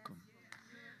welcome.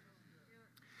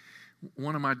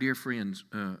 One of my dear friends,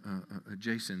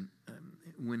 Jason,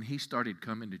 when he started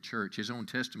coming to church, his own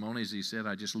testimony is he said,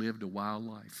 I just lived a wild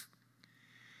life.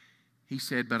 He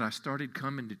said, but I started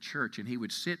coming to church, and he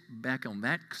would sit back on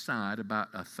that side about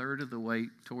a third of the way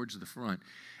towards the front.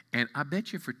 And I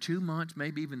bet you for 2 months,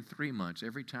 maybe even 3 months,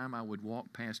 every time I would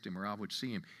walk past him or I would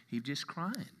see him, he'd just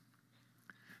crying.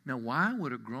 Now, why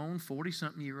would a grown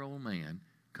 40-something-year-old man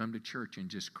come to church and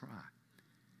just cry?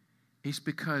 It's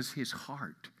because his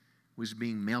heart was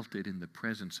being melted in the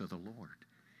presence of the Lord.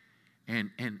 And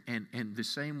the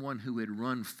same one who had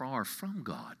run far from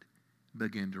God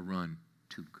began to run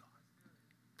to God.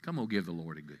 Come on, give the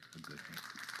Lord a good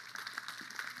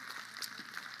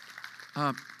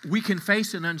hand. We can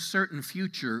face an uncertain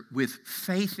future with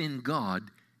faith in God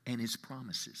and His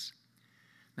promises.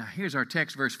 Now, here's our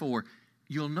text, verse 4.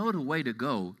 You'll know the way to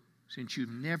go since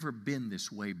you've never been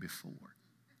this way before.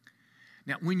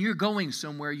 Now, when you're going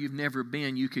somewhere you've never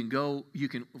been, you can go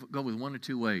with one of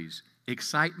two ways,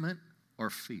 excitement or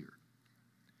fear.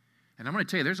 And I'm going to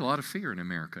tell you, there's a lot of fear in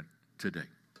America today.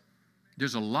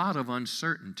 There's a lot of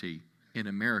uncertainty in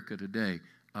America today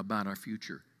about our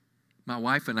future. My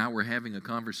wife and I were having a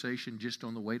conversation just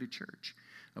on the way to church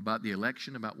about the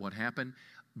election, about what happened,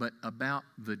 but about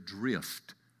the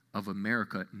drift of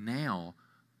America now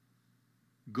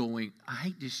going, I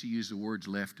hate just to use the words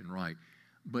left and right,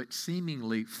 but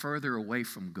seemingly further away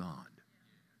from God.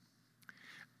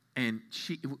 And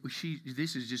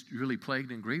this has just really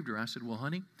plagued and grieved her. I said, well,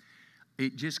 honey,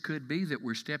 it just could be that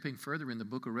we're stepping further in the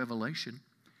book of Revelation.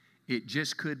 It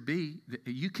just could be that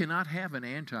you cannot have an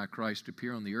antichrist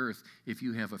appear on the earth if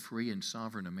you have a free and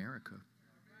sovereign America.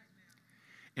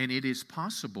 And it is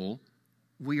possible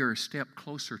we are a step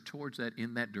closer towards that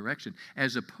in that direction,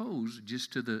 as opposed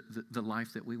just to the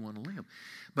life that we want to live.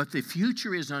 But the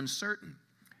future is uncertain.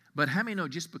 But how many know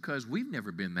just because we've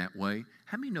never been that way,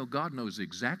 how many know God knows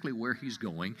exactly where He's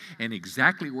going and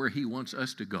exactly where He wants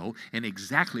us to go and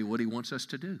exactly what He wants us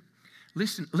to do?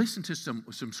 Listen to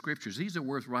some scriptures. These are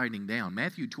worth writing down.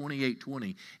 Matthew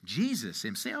 28:20. Jesus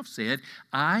Himself said,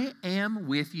 I am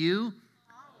with you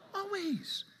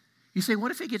always. You say,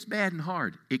 what if it gets bad and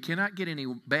hard? It cannot get any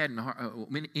bad and hard,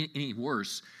 any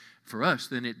worse for us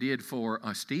than it did for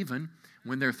Stephen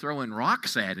when they're throwing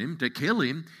rocks at him to kill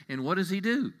him. And what does he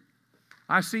do?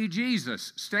 I see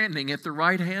Jesus standing at the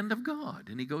right hand of God,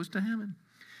 and he goes to heaven.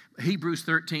 Hebrews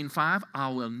 13:5, I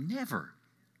will never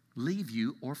leave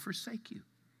you or forsake you.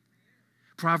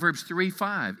 Proverbs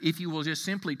 3:5, if you will just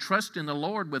simply trust in the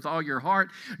Lord with all your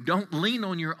heart, don't lean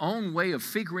on your own way of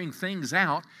figuring things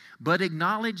out, but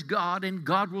acknowledge God and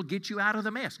God will get you out of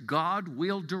the mess. God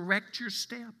will direct your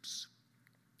steps.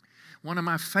 One of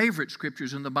my favorite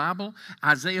scriptures in the Bible,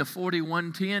 Isaiah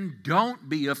 41:10, don't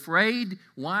be afraid.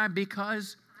 Why?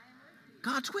 Because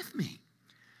God's with me.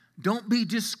 Don't be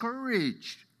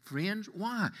discouraged, friends.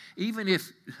 Why? Even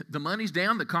if the money's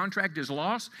down, the contract is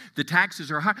lost, the taxes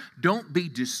are high, don't be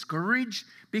discouraged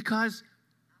because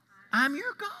I'm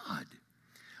your God.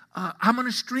 I'm going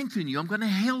to strengthen you. I'm going to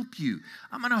help you.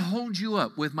 I'm going to hold you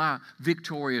up with my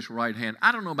victorious right hand.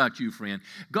 I don't know about you, friend.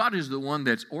 God is the one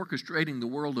that's orchestrating the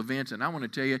world events, and I want to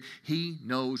tell you, He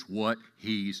knows what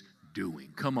He's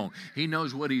doing. Come on. He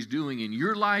knows what He's doing in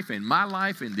your life, in my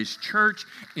life, in this church,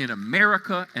 in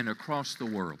America, and across the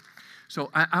world. So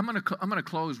I'm going to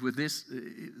close with this,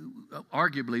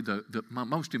 arguably my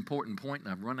most important point,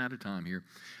 and I've run out of time here.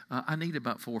 I need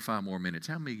about 4 or 5 more minutes.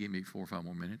 How many give me 4 or 5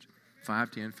 more minutes?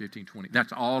 5, 10, 15, 20.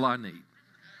 That's all I need.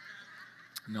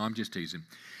 No, I'm just teasing.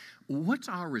 What's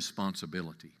our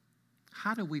responsibility?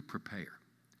 How do we prepare?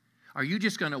 Are you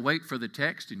just going to wait for the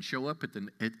text and show up at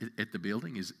the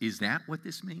building? Is that what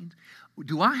this means?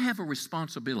 Do I have a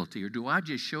responsibility, or do I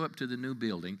just show up to the new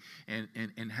building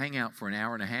and hang out for an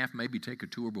hour and a half, maybe take a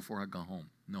tour before I go home?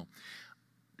 No.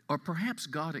 Or perhaps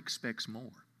God expects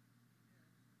more.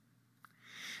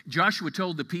 Joshua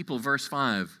told the people, verse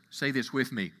 5, say this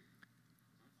with me.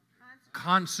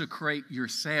 Consecrate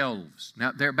yourselves.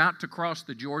 Now, they're about to cross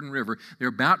the Jordan River. They're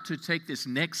about to take this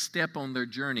next step on their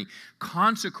journey.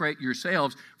 Consecrate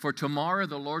yourselves, for tomorrow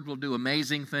the Lord will do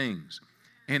amazing things.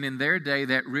 And in their day,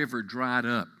 that river dried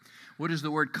up. What does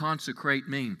the word consecrate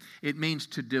mean? It means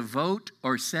to devote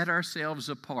or set ourselves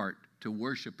apart to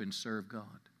worship and serve God.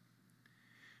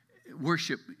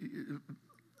 Worship,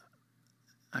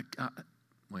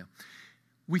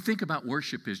 we think about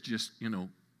worship as just,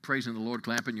 praising the Lord,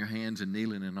 clapping your hands and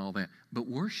kneeling and all that. But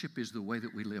worship is the way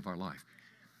that we live our life.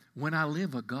 When I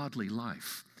live a godly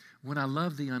life, when I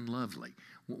love the unlovely,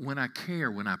 when I care,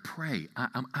 when I pray,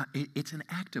 it's an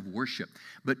act of worship.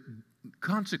 But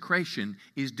consecration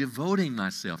is devoting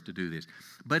myself to do this.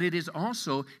 But it is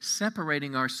also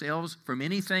separating ourselves from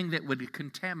anything that would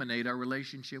contaminate our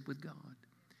relationship with God.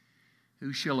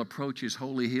 Who shall approach His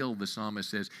holy hill, the psalmist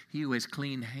says, he who has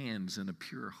clean hands and a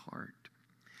pure heart.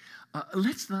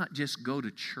 Let's not just go to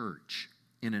church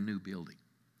in a new building.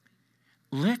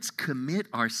 Let's commit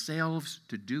ourselves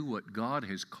to do what God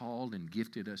has called and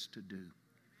gifted us to do.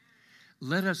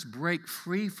 Let us break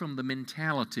free from the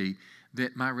mentality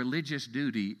that my religious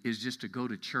duty is just to go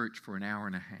to church for an hour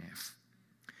and a half.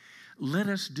 Let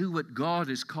us do what God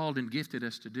has called and gifted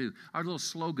us to do. Our little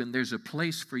slogan, "There's a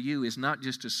place for you," is not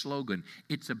just a slogan.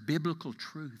 It's a biblical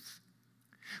truth.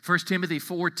 1 Timothy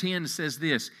 4:10 says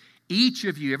this, each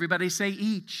of you, everybody say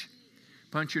each.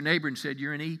 Punch your neighbor and say,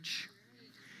 you're an each.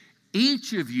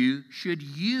 Each of you should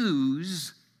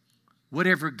use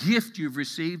whatever gift you've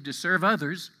received to serve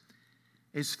others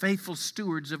as faithful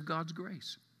stewards of God's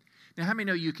grace. Now, how many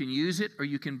know you can use it or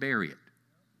you can bury it?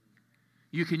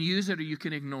 You can use it or you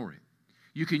can ignore it.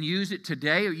 You can use it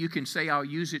today or you can say, I'll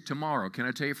use it tomorrow. Can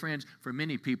I tell you, friends, for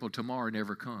many people, tomorrow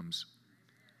never comes.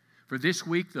 For this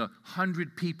week, the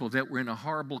 100 people that were in a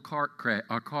horrible cars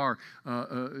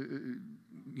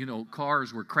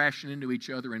were crashing into each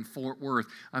other in Fort Worth.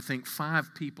 I think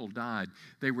 5 people died.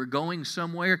 They were going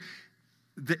somewhere.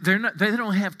 They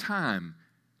don't have time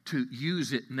to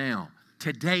use it now.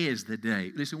 Today is the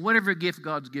day. Listen, whatever gift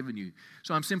God's given you.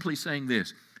 So I'm simply saying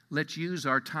this. Let's use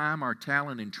our time, our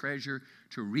talent, and treasure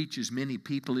to reach as many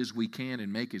people as we can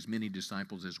and make as many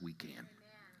disciples as we can.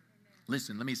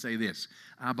 Listen, let me say this,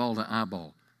 eyeball to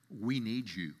eyeball, we need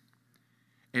you.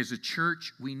 As a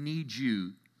church, we need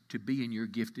you to be in your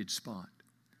gifted spot.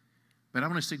 But I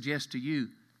want to suggest to you,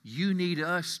 you need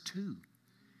us too.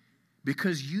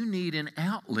 Because you need an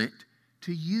outlet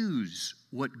to use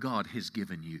what God has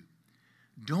given you.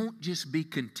 Don't just be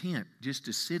content just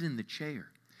to sit in the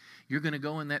chair. You're going to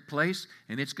go in that place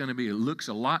and it looks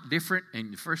a lot different,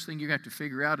 and the first thing you got to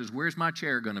figure out is, where's my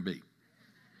chair going to be?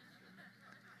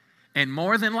 And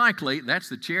more than likely, that's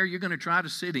the chair you're going to try to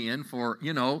sit in for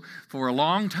a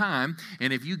long time.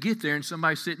 And if you get there and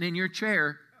somebody's sitting in your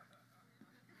chair,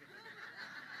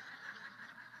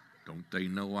 don't they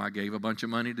know I gave a bunch of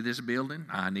money to this building?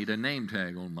 I need a name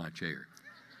tag on my chair.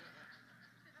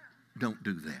 Don't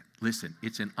do that. Listen,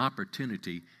 it's an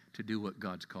opportunity to do what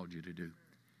God's called you to do.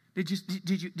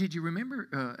 Did you remember,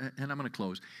 and I'm going to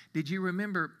close, did you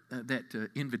remember that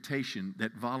invitation,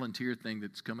 that volunteer thing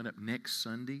that's coming up next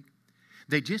Sunday?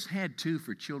 They just had 2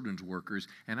 for children's workers,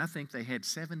 and I think they had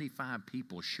 75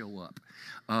 people show up.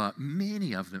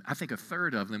 Many of them, I think a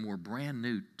third of them were brand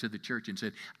new to the church and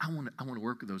said, I want to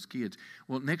work with those kids.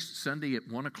 Well, next Sunday at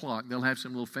 1 o'clock, they'll have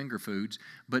some little finger foods,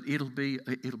 but it'll be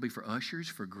for ushers,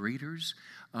 for greeters,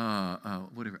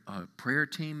 prayer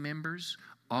team members,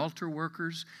 altar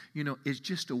workers. It's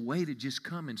just a way to just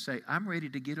come and say, I'm ready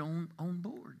to get on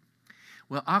board.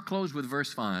 Well, I'll close with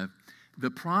verse 5. The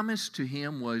promise to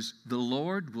him was, the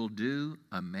Lord will do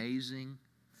amazing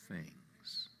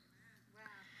things.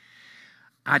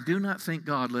 I do not think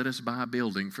God let us buy a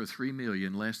building for $3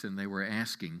 million less than they were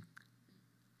asking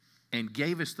and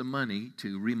gave us the money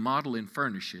to remodel and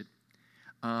furnish it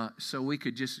so we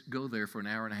could just go there for an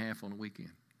hour and a half on a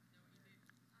weekend.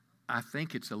 I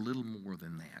think it's a little more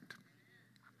than that.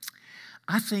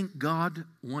 I think God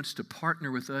wants to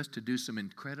partner with us to do some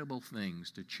incredible things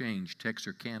to change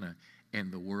Texarkana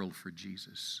and the world for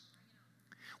Jesus.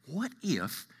 What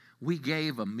if we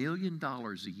gave $1 million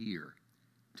a year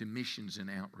to missions and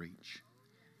outreach?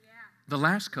 The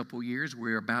last couple years,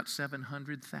 we're about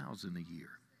 $700,000 a year.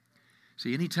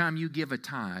 See, anytime you give a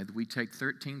tithe, we take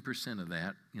 13% of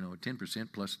that, 10%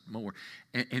 plus more,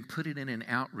 and put it in an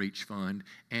outreach fund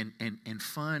and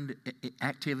fund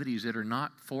activities that are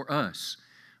not for us,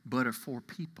 but are for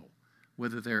people,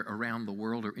 whether they're around the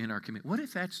world or in our community. What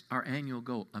if that's our annual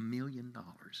goal, $1 million?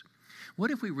 What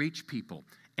if we reach people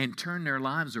and turn their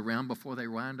lives around before they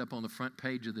wind up on the front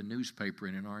page of the newspaper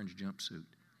in an orange jumpsuit?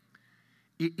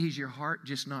 Is your heart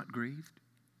just not grieved?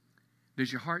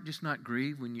 Does your heart just not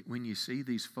grieve when you see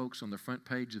these folks on the front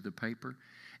page of the paper?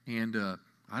 And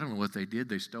I don't know what they did.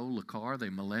 They stole a car. They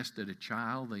molested a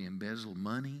child. They embezzled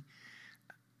money.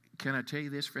 Can I tell you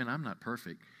this, friend? I'm not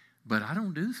perfect, but I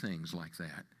don't do things like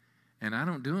that. And I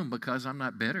don't do them because I'm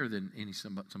not better than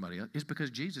somebody else. It's because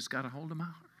Jesus got a hold of my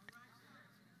heart.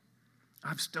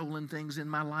 I've stolen things in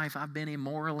my life. I've been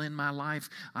immoral in my life.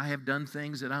 I have done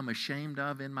things that I'm ashamed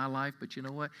of in my life. But you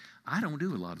know what? I don't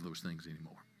do a lot of those things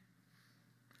anymore.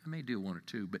 I may do 1 or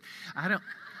 2, but I don't.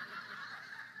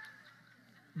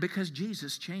 Because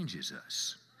Jesus changes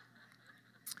us.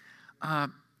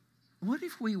 What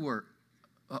if we were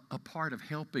a part of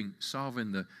helping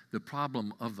solving the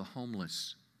problem of the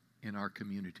homeless in our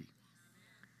community?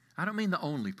 I don't mean the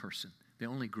only person, the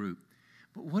only group.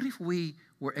 But what if we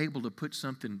were able to put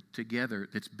something together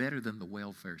that's better than the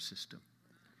welfare system?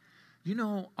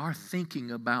 Our thinking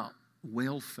about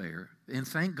welfare, and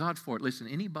thank God for it. Listen,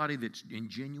 anybody that's in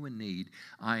genuine need,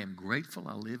 I am grateful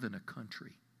I live in a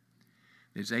country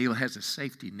that has a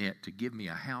safety net to give me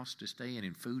a house to stay in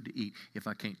and food to eat if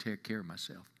I can't take care of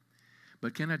myself.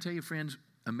 But can I tell you, friends,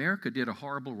 America did a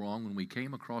horrible wrong when we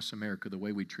came across America the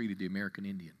way we treated the American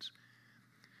Indians.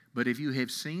 But if you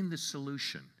have seen the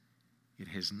solution, it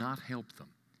has not helped them.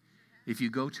 If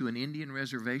you go to an Indian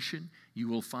reservation, you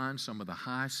will find some of the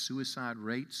highest suicide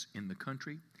rates in the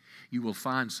country. You will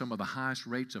find some of the highest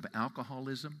rates of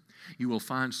alcoholism. You will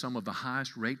find some of the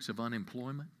highest rates of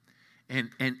unemployment.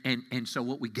 And so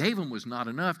what we gave them was not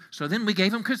enough, so then we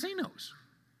gave them casinos.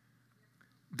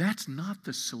 That's not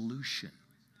the solution.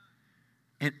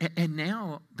 And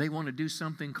now they want to do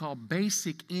something called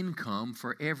basic income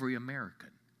for every American.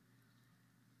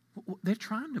 They're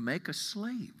trying to make us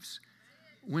slaves.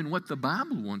 When what the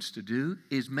Bible wants to do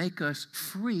is make us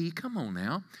free, come on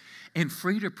now, and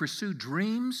free to pursue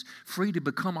dreams, free to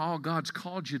become all God's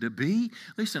called you to be.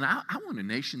 Listen, I want a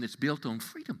nation that's built on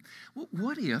freedom.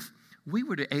 What if we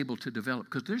were able to develop,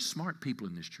 because there's smart people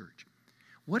in this church,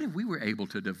 what if we were able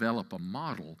to develop a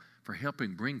model for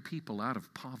helping bring people out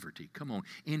of poverty,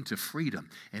 into freedom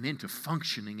and into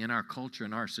functioning in our culture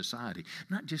and our society?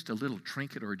 Not just a little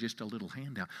trinket or just a little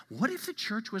handout. What if the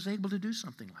church was able to do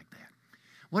something like that?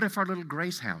 What if our little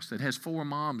Grace House that has 4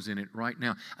 moms in it right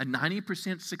now, a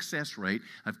 90% success rate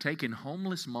of taking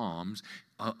homeless moms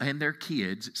and their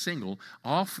kids, single,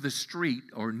 off the street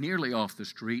or nearly off the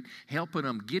street, helping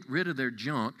them get rid of their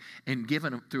junk and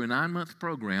giving them, through a 9-month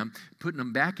program, putting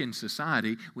them back in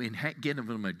society and giving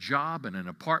them a job and an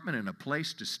apartment and a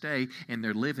place to stay, and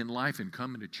they're living life and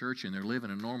coming to church and they're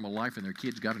living a normal life and their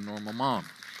kids got a normal mom.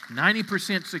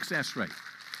 90% success rate.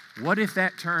 What if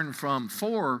that turned from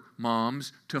 4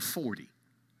 moms to 40?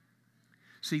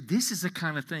 See, this is the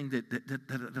kind of thing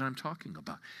that I'm talking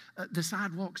about. The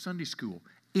Sidewalk Sunday School,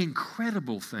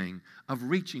 incredible thing of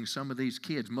reaching some of these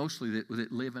kids, mostly that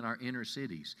live in our inner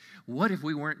cities. What if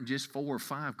we weren't in just 4 or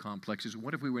 5 complexes?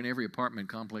 What if we were in every apartment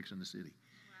complex in the city?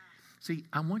 Wow. See,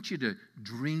 I want you to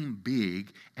dream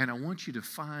big, and I want you to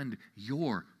find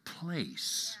your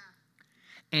place.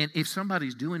 And if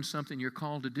somebody's doing something you're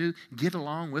called to do, get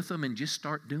along with them and just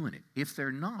start doing it. If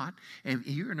they're not, and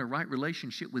you're in a right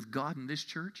relationship with God in this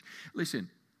church, listen,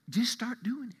 just start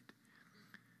doing it.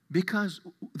 Because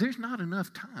there's not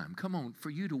enough time, come on, for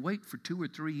you to wait for 2 or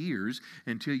 3 years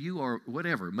until you are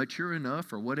whatever, mature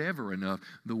enough or whatever enough.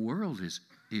 The world is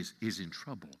in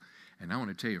trouble. And I want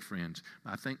to tell you, friends,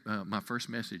 I think my first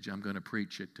message I'm going to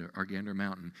preach at Argander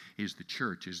Mountain is the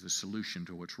church is the solution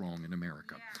to what's wrong in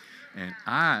America. And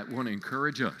I want to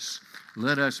encourage us,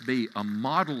 let us be a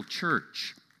model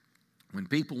church. When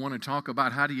people want to talk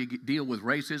about how do you deal with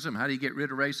racism, how do you get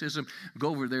rid of racism,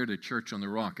 go over there to Church on the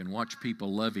Rock and watch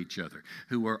people love each other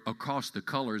who are across the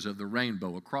colors of the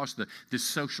rainbow, across this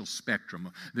social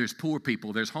spectrum. There's poor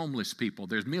people, there's homeless people,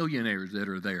 there's millionaires that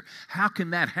are there. How can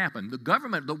that happen? The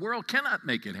government, the world cannot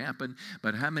make it happen,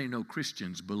 but how many know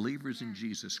Christians, believers in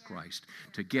Jesus Christ,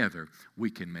 together we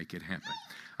can make it happen?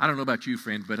 I don't know about you,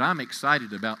 friends, but I'm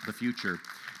excited about the future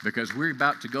because we're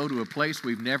about to go to a place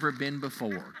we've never been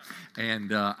before.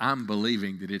 And I'm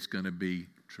believing that it's going to be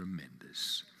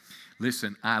tremendous.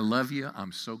 Listen, I love you.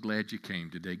 I'm so glad you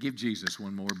came today. Give Jesus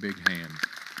one more big hand.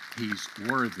 He's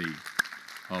worthy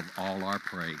of all our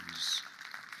praise.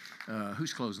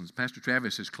 Who's closing? Pastor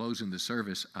Travis is closing the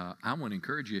service. I want to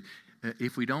encourage you.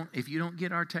 If you don't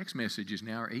get our text messages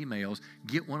now or emails,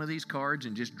 get one of these cards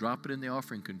and just drop it in the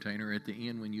offering container at the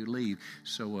end when you leave,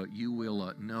 so you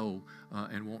will know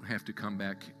and won't have to come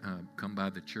by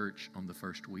the church on the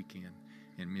first weekend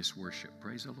and miss worship.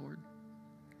 Praise the Lord.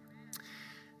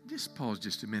 Just pause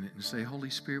just a minute and say,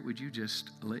 Holy Spirit, would you just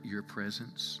let your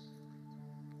presence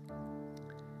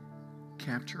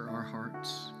capture our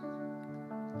hearts?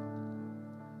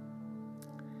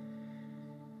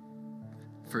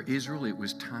 For Israel, it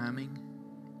was timing,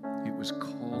 it was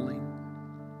calling,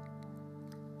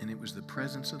 and it was the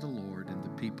presence of the Lord, and the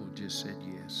people just said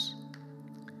yes.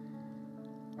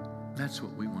 That's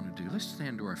what we want to do. Let's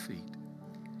stand to our feet.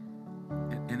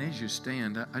 And as you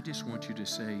stand, I just want you to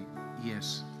say,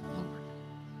 yes, Lord.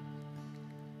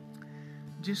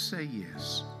 Just say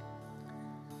yes.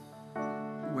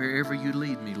 Wherever you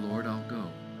lead me, Lord, I'll go.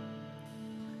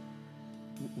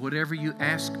 Whatever you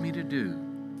ask me to do,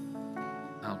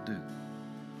 I'll do.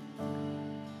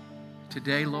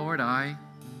 Today, Lord, I,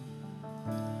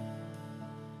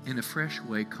 in a fresh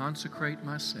way, consecrate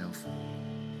myself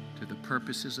to the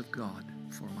purposes of God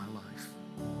for my life.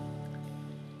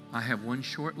 I have one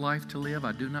short life to live.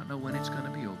 I do not know when it's going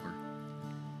to be over.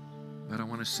 But I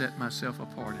want to set myself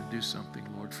apart and do something,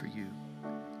 Lord, for you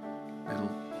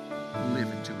that'll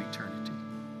live into eternity.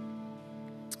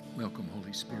 Welcome,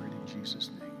 Holy Spirit, in Jesus'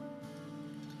 name.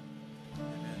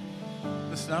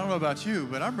 Listen, I don't know about you,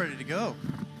 but I'm ready to go.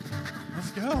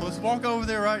 Let's go. Let's walk over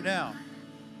there right now.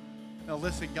 Now,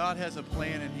 listen, God has a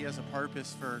plan and He has a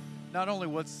purpose for not only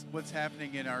what's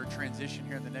happening in our transition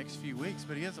here in the next few weeks,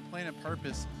 but He has a plan and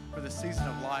purpose for the season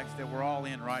of life that we're all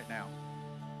in right now.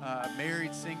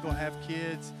 Married, single, have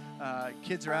kids,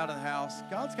 kids are out of the house.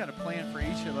 God's got a plan for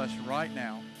each of us right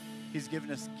now. He's given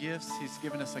us gifts. He's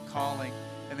given us a calling.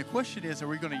 And the question is, are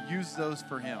we going to use those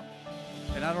for Him?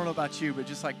 And I don't know about you, but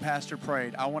just like Pastor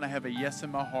prayed, I want to have a yes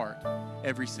in my heart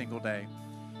every single day.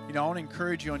 You know, I want to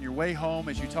encourage you on your way home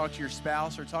as you talk to your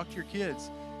spouse or talk to your kids.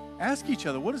 Ask each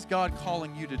other, what is God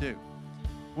calling you to do?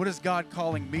 What is God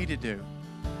calling me to do?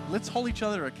 Let's hold each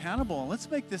other accountable, and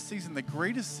let's make this season the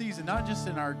greatest season, not just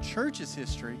in our church's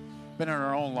history, but in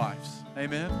our own lives.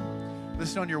 Amen?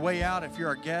 Listen, on your way out, if you're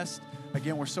our guest,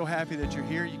 again, we're so happy that you're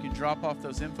here. You can drop off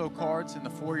those info cards in the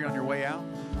foyer on your way out.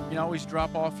 You can always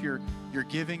drop off your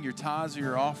giving, your tithes, or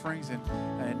your offerings, and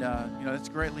you know, that's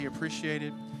greatly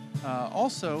appreciated.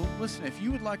 Also, listen, if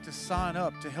you would like to sign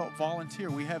up to help volunteer,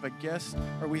 we have a guest,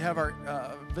 or we have our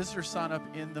visitor sign up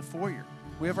in the foyer.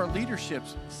 We have our leadership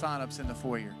sign-ups in the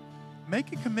foyer.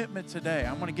 Make a commitment today.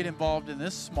 I'm going to get involved in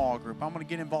this small group. I'm going to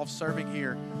get involved serving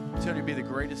here until it be the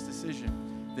greatest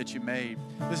decision that you made.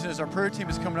 Listen, as our prayer team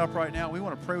is coming up right now, we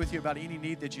want to pray with you about any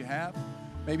need that you have.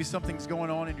 Maybe something's going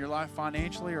on in your life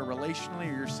financially or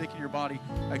relationally, or you're sick in your body.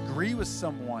 Agree with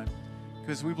someone,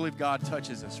 because we believe God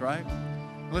touches us, right?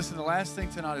 Listen, the last thing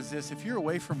tonight is this. If you're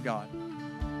away from God,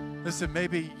 listen,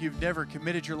 maybe you've never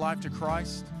committed your life to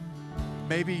Christ.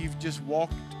 Maybe you've just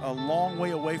walked a long way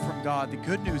away from God. The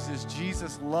good news is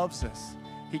Jesus loves us.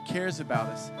 He cares about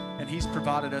us, and He's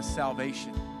provided us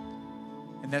salvation.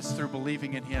 And that's through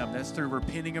believing in Him. That's through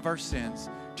repenting of our sins,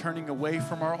 turning away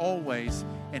from our old ways,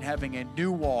 and having a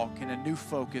new walk and a new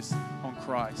focus on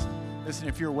Christ. Listen,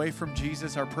 if you're away from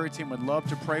Jesus, our prayer team would love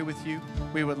to pray with you.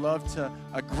 We would love to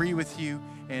agree with you.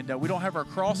 And we don't have our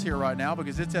cross here right now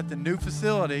because it's at the new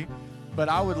facility, but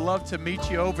I would love to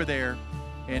meet you over there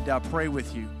and pray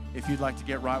with you if you'd like to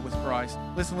get right with Christ.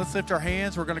 Listen, let's lift our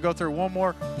hands. We're going to go through one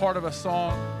more part of a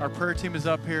song. Our prayer team is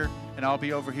up here, and I'll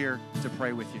be over here to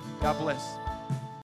pray with you. God bless.